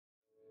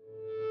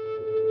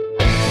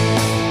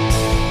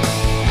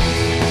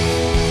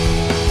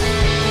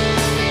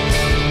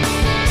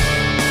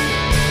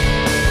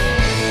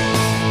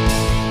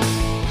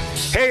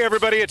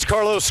it's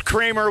Carlos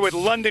Kramer with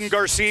London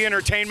Garcia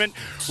Entertainment,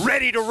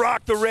 ready to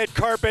rock the red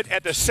carpet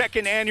at the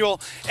second annual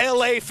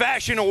LA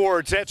Fashion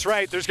Awards. That's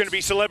right, there's going to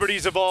be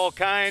celebrities of all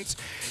kinds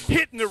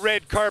hitting the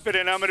red carpet,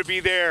 and I'm going to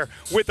be there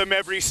with them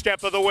every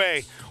step of the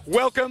way.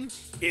 Welcome,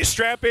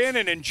 strap in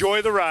and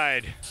enjoy the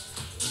ride.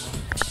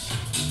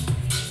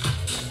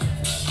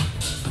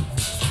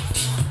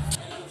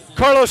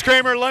 Carlos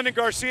Kramer, London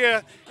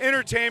Garcia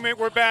Entertainment.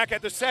 We're back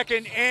at the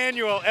second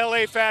annual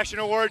LA Fashion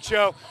Awards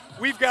show.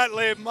 We've got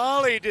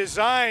MaLi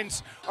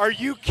Designs. Are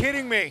you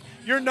kidding me?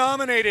 You're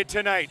nominated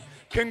tonight.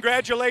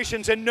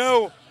 Congratulations. And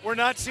no, we're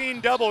not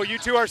seeing double. You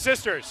two are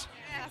sisters.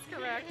 That's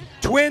correct.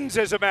 Twins,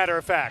 as a matter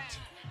of fact.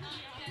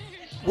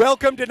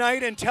 Welcome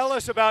tonight, and tell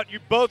us about, you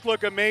both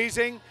look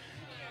amazing.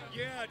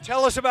 Yeah,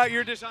 tell us about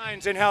your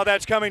designs and how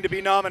that's coming to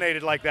be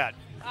nominated like that.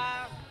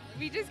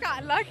 We just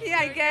got lucky,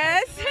 I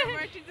guess. We're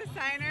merchant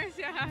designers,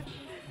 yeah.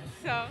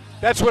 So.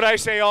 That's what I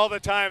say all the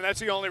time. That's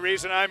the only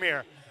reason I'm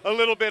here. A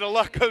little bit of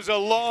luck goes a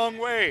long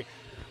way.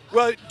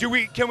 Well,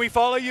 can we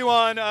follow you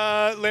on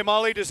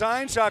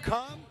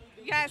MaLiDesigns.com?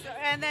 Yes,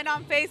 and then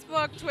on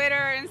Facebook,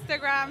 Twitter,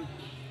 Instagram.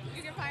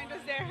 You can find us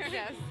there.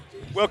 Yes.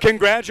 Well,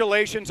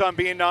 congratulations on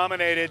being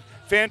nominated.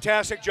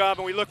 Fantastic job,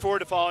 and we look forward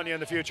to following you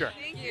in the future.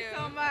 Thank you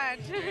so much.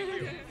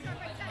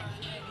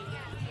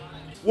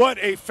 What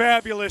a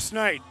fabulous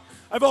night.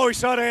 I've always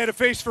thought I had a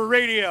face for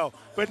radio,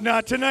 but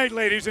not tonight,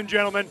 ladies and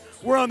gentlemen.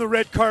 We're on the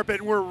red carpet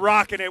and we're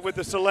rocking it with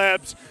the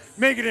celebs,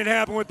 making it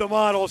happen with the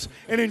models,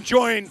 and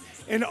enjoying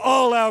an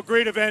all-out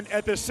great event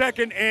at the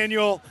second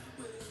annual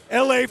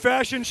LA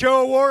Fashion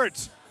Show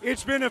Awards.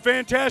 It's been a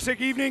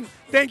fantastic evening.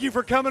 Thank you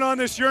for coming on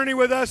this journey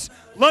with us,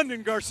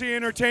 London Garcia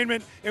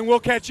Entertainment, and we'll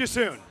catch you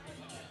soon.